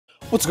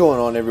What's going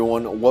on,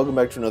 everyone? Welcome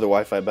back to another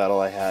Wi-Fi battle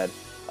I had.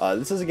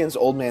 This is against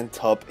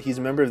OldManTup. He's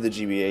a member of the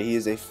GBA. He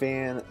is a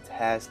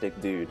fantastic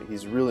dude.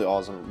 He's really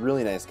awesome,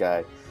 really nice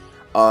guy.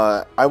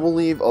 I will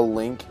leave a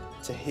link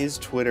to his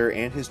Twitter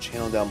and his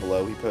channel down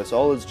below. He posts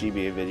all his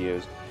GBA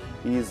videos.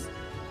 He's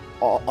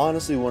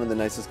honestly one of the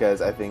nicest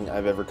guys I think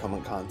I've ever come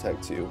in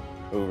contact to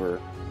over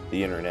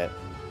the internet.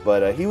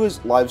 But he was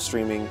live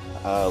streaming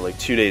like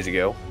 2 days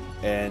ago,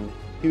 and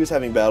he was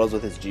having battles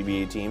with his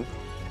GBA team.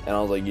 And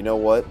I was like, you know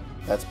what?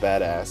 That's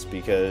badass,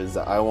 because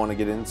I want to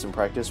get in some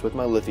practice with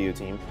my Lithio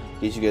team. In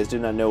case you guys did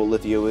not know what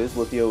Lithio is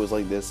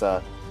like this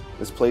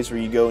this place where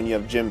you go and you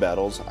have gym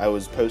battles. I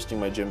was posting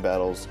my gym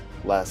battles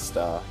last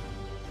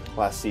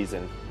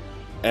season,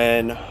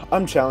 and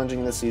I'm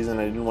challenging this season.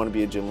 I didn't want to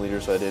be a gym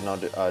leader, so I did not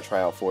try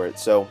out for it.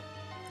 So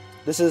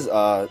this is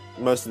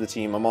most of the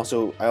team. I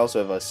also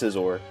have a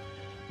Scizor,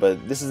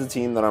 but this is the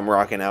team that I'm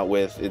rocking out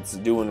with. It's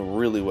doing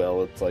really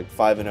well. It's like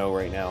 5-0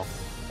 right now,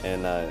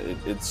 and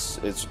it's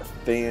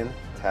fantastic.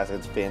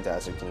 It's a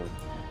fantastic team.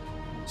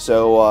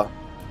 So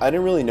I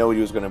didn't really know what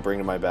he was going to bring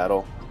to my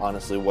battle,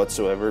 honestly,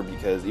 whatsoever,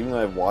 because even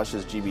though I've watched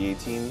his GBA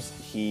teams,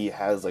 he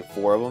has like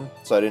 4 of them,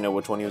 so I didn't know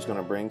which one he was going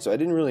to bring. So I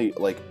didn't really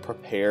like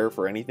prepare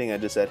for anything. I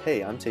just said,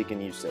 hey, I'm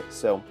taking you 6.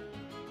 So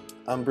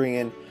I'm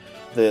bringing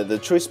the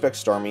Choice Spec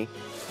Starmie.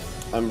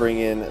 I'm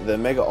bringing the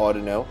Mega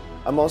Audino.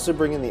 I'm also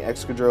bringing the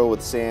Excadrill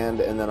with Sand,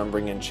 and then I'm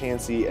bringing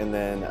Chansey, and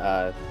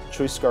then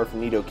Choice Scarf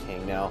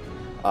Nidoking. Now,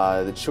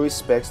 the Choice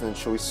Specs and the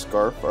Choice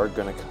Scarf are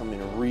going to come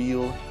in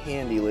real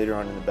handy later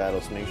on in the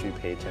battle, so make sure you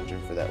pay attention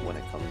for that when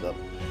it comes up.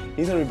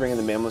 He's going to be bringing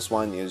the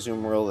Mamoswine, the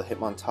Azumarill, the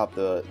Hitmontop,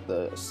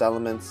 the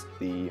Salamence,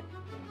 the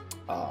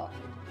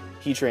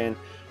Heatran,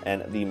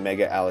 and the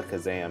Mega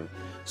Alakazam.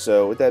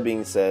 So with that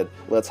being said,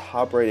 let's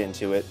hop right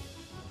into it.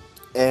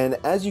 And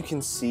as you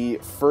can see,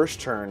 first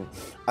turn,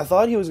 I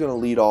thought he was going to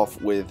lead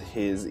off with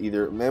his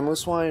either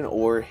Mamoswine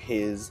or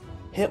his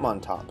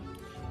Hitmontop.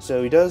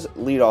 So he does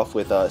lead off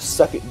with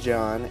Suck It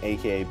John,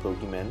 aka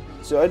Pokemon.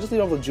 So I just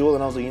lead off with Jewel,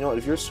 and I was like, you know what,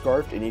 if you're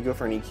Scarfed and you go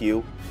for an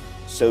EQ,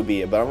 so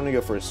be it. But I'm going to go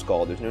for a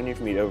Scald. There's no need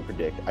for me to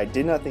overpredict. I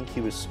did not think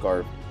he was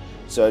Scarfed,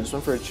 so I just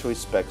went for a Choice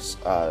Specs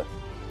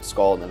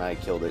Scald, and I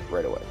killed it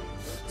right away.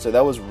 So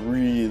that was a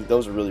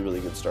really, really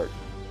good start.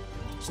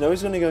 So now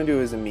he's going to go into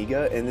his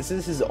Amiga, and this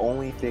is his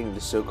only thing to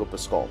soak up a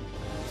Scald.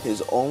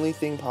 His only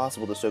thing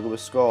possible to soak up a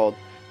Scald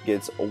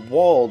gets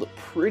walled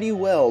pretty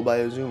well by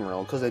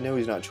Azumarill, because I know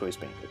he's not Choice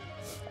Banded.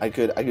 I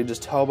could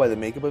just tell by the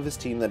makeup of his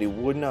team that he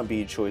would not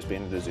be Choice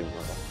Banded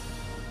Azumarill.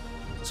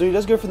 So he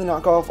does go for the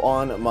knockoff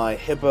on my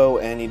Hippo,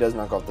 and he does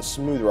knock off the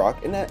Smooth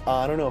Rock. And that,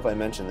 I don't know if I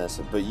mentioned this,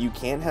 but you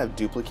can't have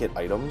duplicate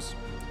items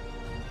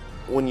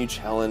when you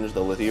challenge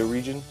the Lithio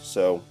region.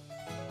 So,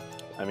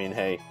 I mean,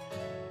 hey,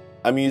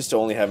 I'm used to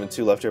only having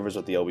 2 leftovers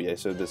with the LBA,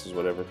 so this is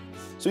whatever.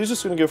 So he's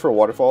just going to go for a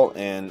Waterfall,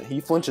 and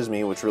he flinches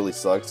me, which really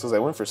sucks, because I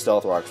went for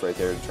Stealth Rocks right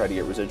there to try to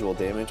get residual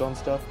damage on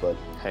stuff, but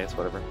hey, it's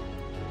whatever.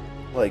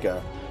 Like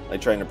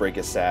trying to break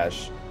a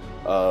sash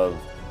of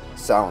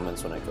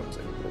Salamence when it comes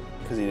in,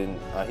 because he didn't.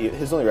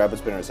 His only Rapid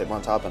Spinner is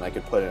Hitmontop, and I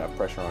could put enough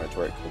pressure on it to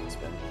where it couldn't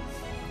spin.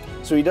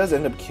 So he does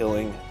end up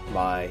killing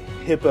my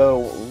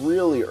Hippo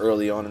really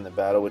early on in the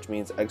battle, which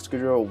means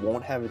Excadrill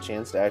won't have a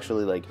chance to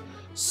actually like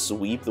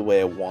sweep the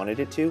way I wanted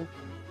it to.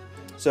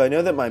 So I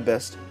know that my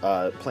best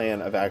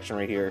plan of action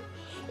right here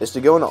is to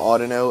go into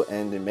Audino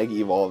and Mega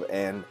Evolve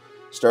and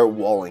start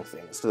walling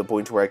things to the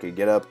point where I could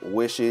get up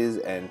Wishes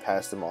and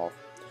pass them off.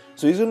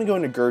 So he's going to go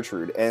into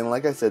Gertrude, and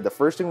like I said, the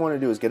first thing I want to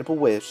do is get up a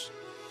Wish,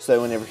 so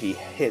that whenever he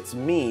hits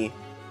me,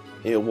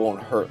 it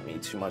won't hurt me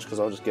too much, because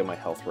I'll just get my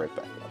health right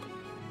back up.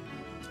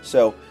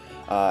 So,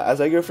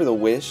 as I go for the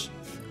Wish,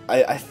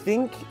 I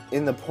think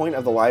in the point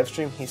of the live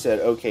stream, he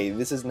said, okay,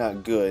 this is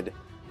not good,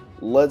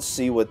 let's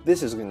see what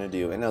this is going to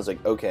do, and I was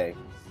like, okay,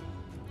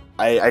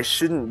 I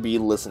shouldn't be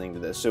listening to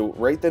this. So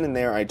right then and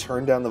there, I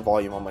turned down the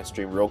volume on my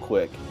stream real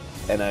quick,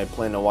 and I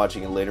plan on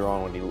watching it later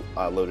on when he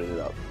loaded it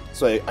up.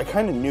 So I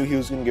kind of knew he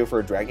was going to go for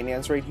a Dragon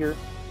Dance right here,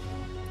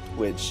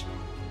 which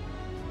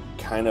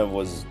kind of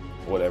was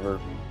whatever,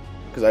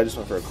 because I just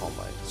went for a Calm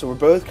Mind. So we're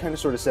both kind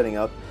of sort of setting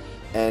up,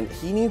 and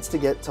he needs to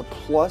get to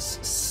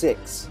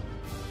 +6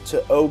 to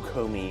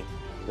OHKO me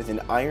with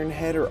an Iron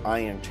Head or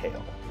Iron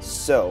Tail.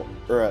 So,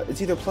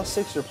 it's either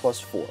 +6 or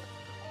 +4.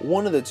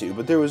 One of the two,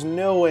 but there was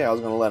no way I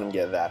was going to let him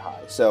get that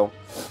high. So,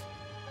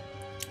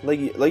 like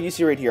you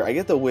see right here, I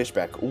get the Wish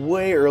back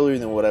way earlier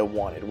than what I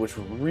wanted, which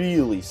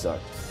really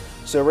sucked.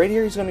 So right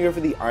here, he's going to go for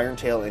the Iron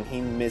Tail, and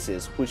he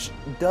misses, which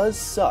does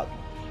suck.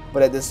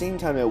 But at the same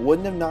time, it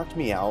wouldn't have knocked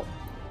me out.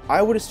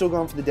 I would have still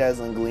gone for the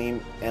Dazzling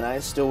Gleam, and I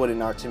still would have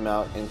knocked him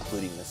out,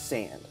 including the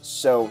Sand.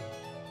 So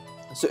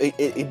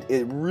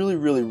it really,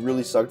 really,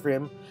 really sucked for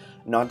him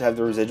not to have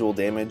the residual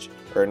damage,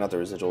 or not the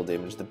residual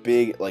damage, the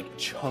big, like,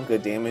 chunk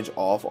of damage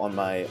off on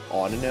my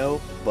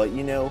Audino. But,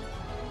 you know,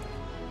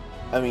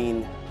 I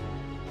mean,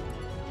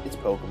 it's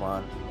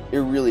Pokemon. It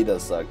really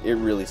does suck. It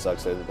really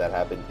sucks that that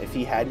happened. If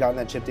he had gotten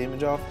that chip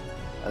damage off,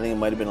 I think it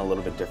might have been a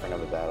little bit different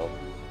of a battle.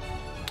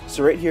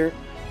 So right here,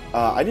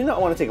 I did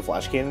not want to take a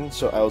flash cannon,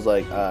 so I was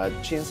like,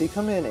 Chansey,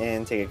 come in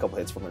and take a couple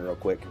hits for me real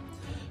quick.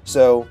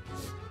 So,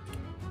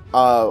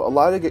 a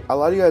lot of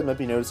you guys might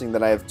be noticing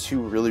that I have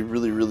two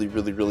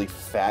really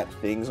fat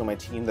things on my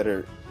team that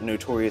are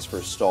notorious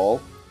for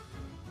stall.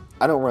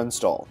 I don't run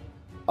stall.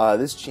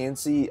 This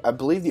Chansey, I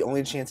believe the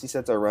only Chansey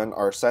sets I run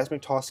are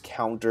Seismic Toss,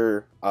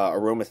 Counter,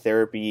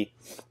 Aromatherapy,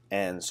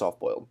 and Soft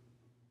Boiled.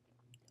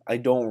 I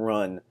don't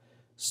run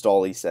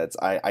stally sets.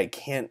 I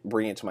can't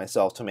bring it to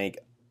myself to make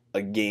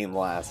a game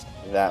last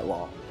that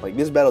long. Like,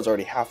 this battle's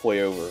already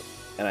halfway over,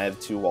 and I have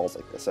two walls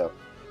like this, so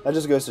that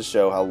just goes to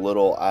show how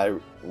little I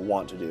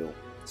want to do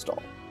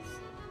stall.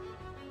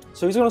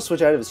 So he's going to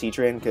switch out of his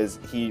Heatran because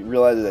he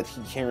realizes that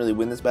he can't really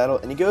win this battle,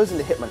 and he goes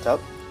into OldManTup,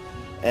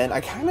 and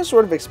I kind of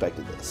sort of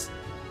expected this.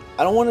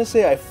 I don't want to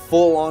say I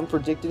full-on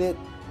predicted it,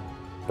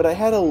 but I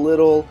had a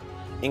little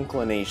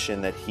inclination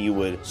that he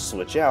would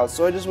switch out,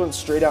 so I just went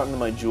straight out into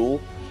my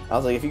Jewel. I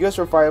was like, if he goes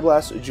for Fire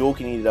Blast, Jewel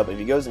can eat it up. If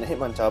he goes into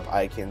OldManTup,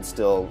 I can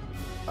still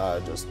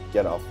just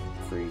get off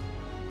free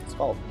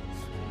Scald.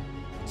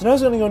 So now I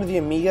was going to go into the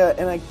Amiga,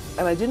 and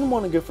I didn't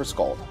want to go for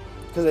Scald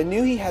because I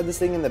knew he had this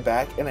thing in the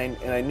back, and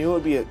I knew it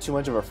would be too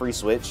much of a free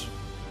switch.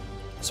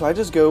 So I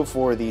just go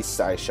for the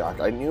Psyshock.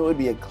 I knew it would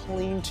be a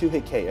clean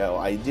 2-hit KO.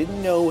 I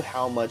didn't know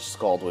how much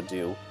Scald would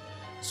do,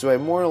 so I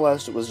more or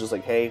less was just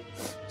like, hey,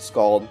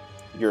 Scald,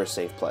 you're a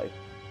safe play.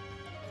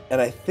 And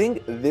I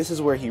think this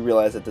is where he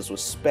realized that this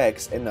was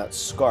Specs and not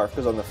Scarf,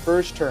 because on the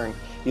first turn,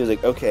 he was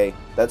like, okay,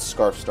 that's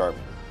Scarf Starmie.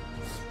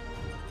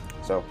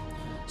 So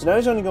now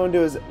he's going to go into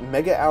his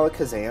Mega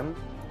Alakazam,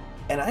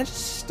 and I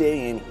just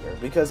stay in here,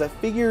 because I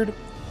figured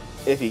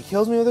if he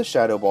kills me with a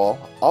Shadow Ball,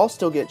 I'll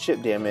still get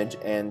chip damage,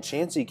 and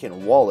Chansey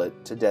can wall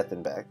it to death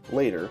and back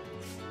later.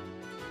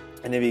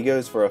 And if he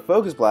goes for a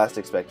Focus Blast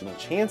expecting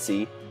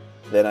Chansey,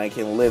 then I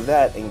can live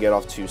that and get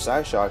off two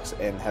Psyshocks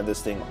and have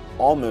this thing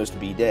almost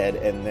be dead,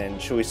 and then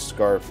Choice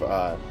Scarf,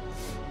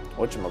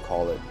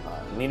 whatchamacallit,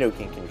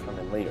 Nidoking can come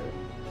in later.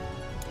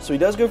 So he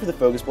does go for the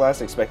Focus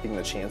Blast expecting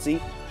the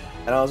Chansey,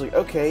 and I was like,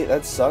 okay,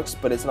 that sucks,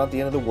 but it's not the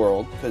end of the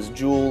world, because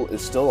Jewel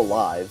is still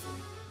alive,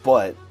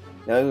 but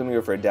now he's going to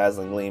go for a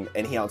Dazzling Gleam,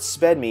 and he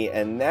outsped me,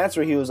 and that's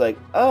where he was like,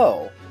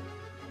 oh,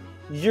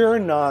 you're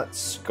not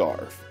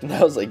Scarf. And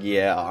I was like,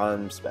 yeah,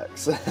 I'm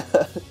Specs.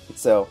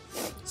 So,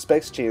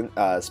 Specs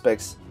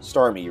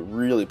Starmie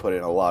really put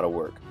in a lot of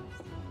work.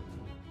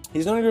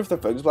 He's going to go for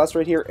the Focus Blast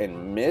right here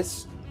and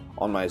miss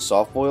on my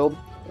Soft Boiled,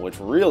 which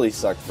really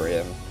sucked for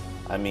him.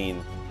 I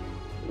mean,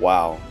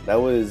 wow, that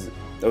was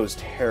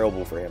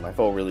terrible for him. I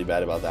felt really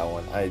bad about that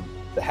one.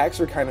 The hacks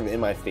were kind of in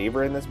my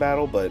favor in this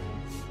battle, but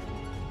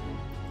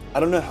I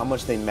don't know how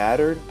much they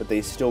mattered, but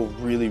they still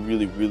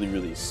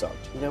really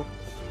sucked, you know?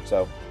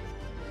 So,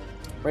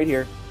 right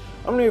here,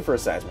 I'm going to go for a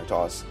Seismic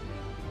Toss.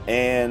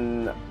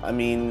 And, I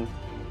mean,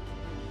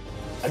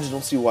 I just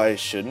don't see why I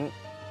shouldn't.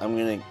 I'm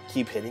going to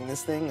keep hitting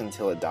this thing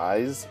until it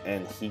dies,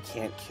 and he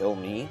can't kill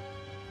me.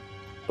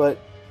 But,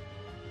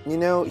 you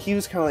know, he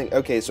was kind of like,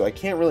 okay, so I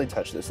can't really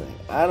touch this thing.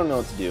 I don't know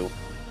what to do.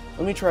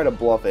 Let me try to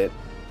bluff it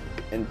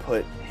and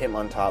put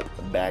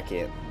OldManTup back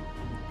in.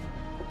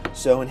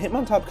 So when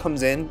OldManTup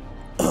comes in,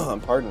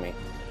 pardon me,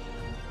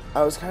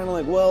 I was kind of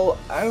like, well,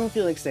 I don't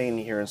feel like staying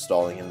here and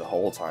stalling him the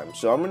whole time.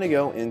 So I'm going to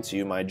go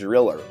into my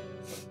Driller.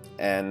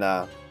 And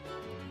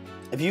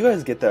if you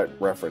guys get that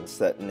reference,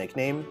 that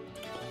nickname,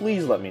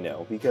 please let me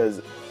know,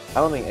 because I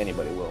don't think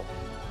anybody will.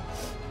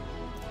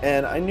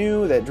 And I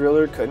knew that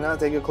Driller could not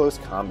take a close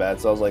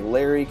combat, so I was like,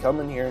 Larry, come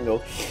in here and go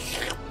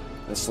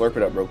and slurp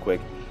it up real quick.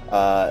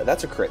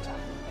 That's a crit.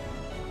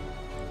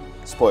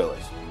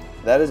 Spoilers.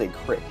 That is a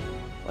crit.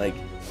 Like,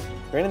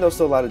 granted, that was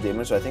still a lot of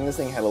damage, so I think this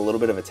thing had a little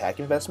bit of attack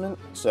investment,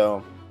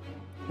 so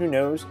who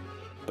knows?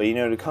 But, you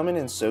know, to come in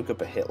and soak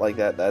up a hit like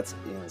that, that's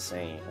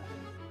insane.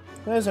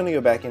 I was going to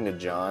go back into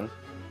John,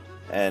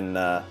 and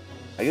I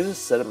guess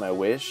just set up my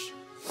Wish.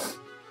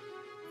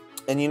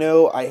 And, you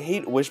know, I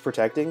hate Wish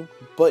protecting,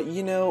 but,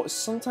 you know,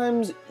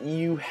 sometimes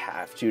you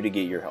have to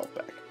get your health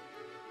back.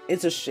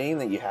 It's a shame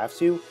that you have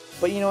to,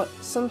 but, you know what,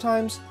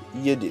 sometimes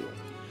you do.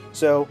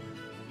 So,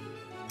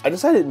 I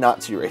decided not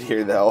to right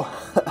here, though.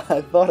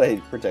 I thought I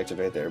protected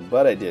right there,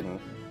 but I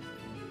didn't.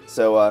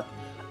 So,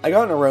 I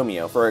got into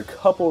Romeo for a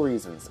couple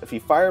reasons. If he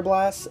Fire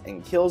Blasts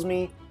and kills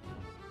me,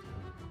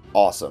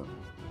 awesome.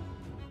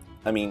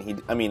 I mean,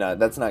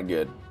 that's not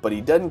good, but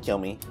he doesn't kill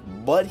me,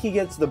 but he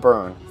gets the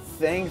burn.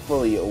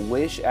 Thankfully,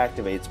 Wish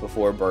activates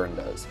before burn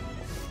does.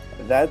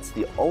 That's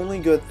the only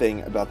good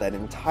thing about that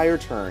entire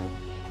turn.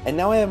 And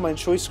now I have my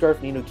Choice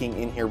Scarf Nidoking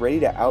in here ready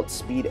to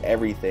outspeed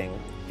everything,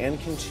 and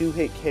can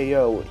 2-hit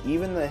KO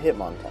even the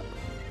OldManTup.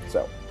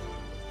 So,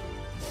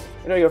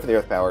 we're going to go for the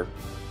Earth Power.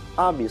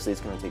 Obviously,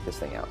 it's going to take this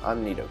thing out.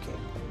 I'm Nidoking.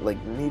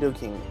 Like,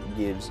 Nidoking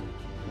gives...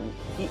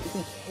 He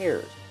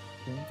cares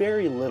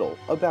very little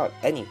about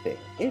anything,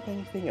 if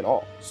anything at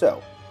all.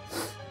 So,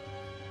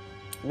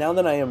 now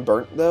that I am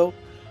burnt, though,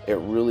 it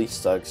really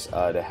sucks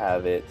to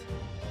have it,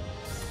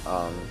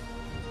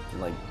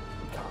 like,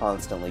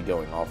 constantly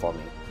going off on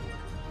me.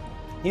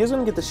 He is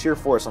going to get the Sheer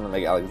Force on the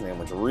Mega Alakazam,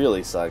 which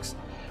really sucks.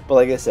 But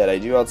like I said, I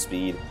do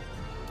outspeed.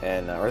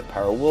 and Earth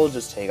Power will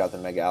just take out the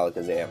Mega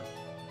Alakazam.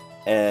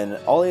 And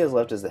all he has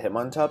left is the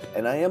Hitmontop,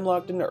 and I am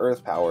locked into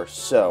Earth Power,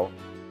 so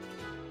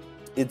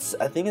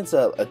I think it's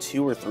a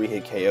 2 or 3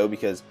 hit KO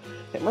because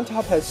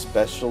Hitmontop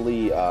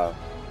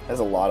has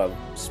a lot of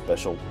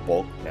special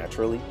bulk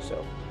naturally.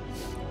 So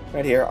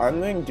right here, I'm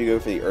going to go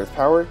for the Earth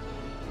Power,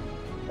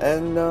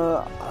 and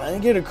I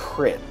get a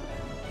crit.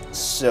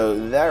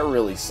 So that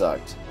really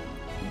sucked.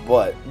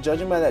 But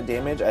judging by that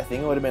damage, I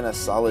think it would have been a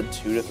solid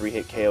 2 to 3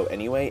 hit KO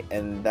anyway,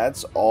 and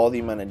that's all the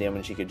amount of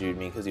damage he could do to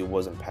me because he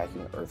wasn't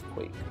packing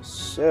Earthquake.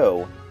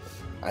 So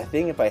I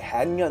think if I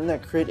hadn't gotten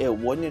that crit, it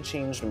wouldn't have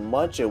changed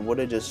much. It would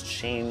have just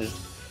changed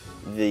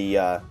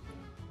the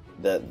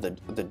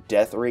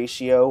death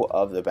ratio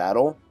of the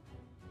battle.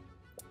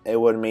 It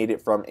would have made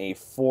it from a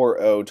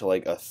 4-0 to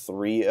like a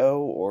 3-0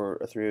 or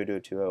a 3-0 to a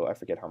 2-0. I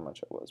forget how much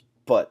it was,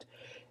 but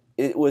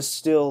it was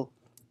still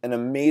an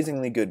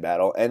amazingly good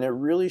battle, and it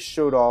really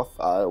showed off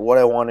what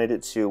I wanted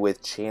it to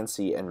with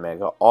Chansey and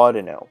Mega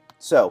Audino.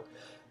 So,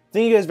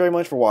 thank you guys very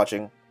much for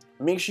watching.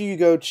 Make sure you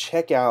go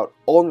check out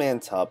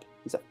OldManTup.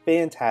 He's a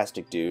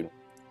fantastic dude.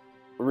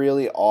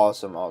 Really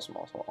awesome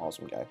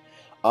guy.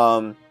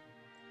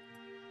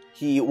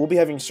 He will be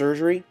having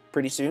surgery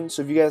pretty soon,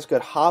 so if you guys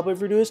could hop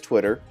over to his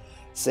Twitter,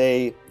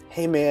 say,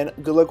 hey man,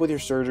 good luck with your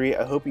surgery,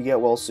 I hope you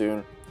get well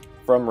soon,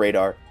 from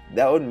Radar.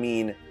 That would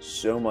mean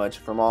so much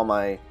from all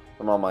my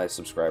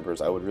subscribers.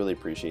 I would really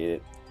appreciate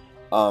it.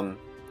 I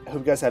hope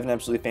you guys have an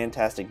absolutely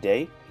fantastic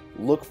day.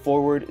 Look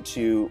forward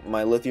to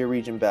my Lithia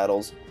region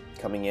battles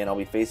coming in. I'll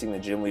be facing the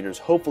gym leaders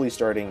hopefully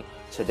starting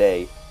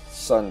today,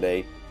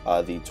 Sunday,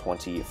 the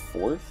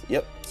 24th.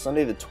 Yep,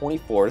 Sunday the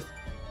 24th.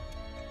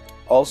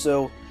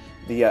 Also,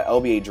 the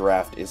LBA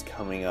draft is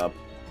coming up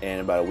in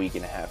about a week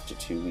and a half to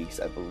 2 weeks,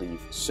 I believe.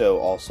 So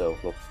also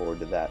look forward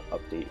to that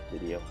update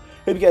video.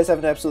 Hope you guys have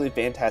an absolutely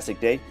fantastic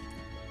day,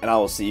 and I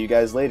will see you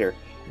guys later.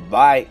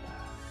 Bye.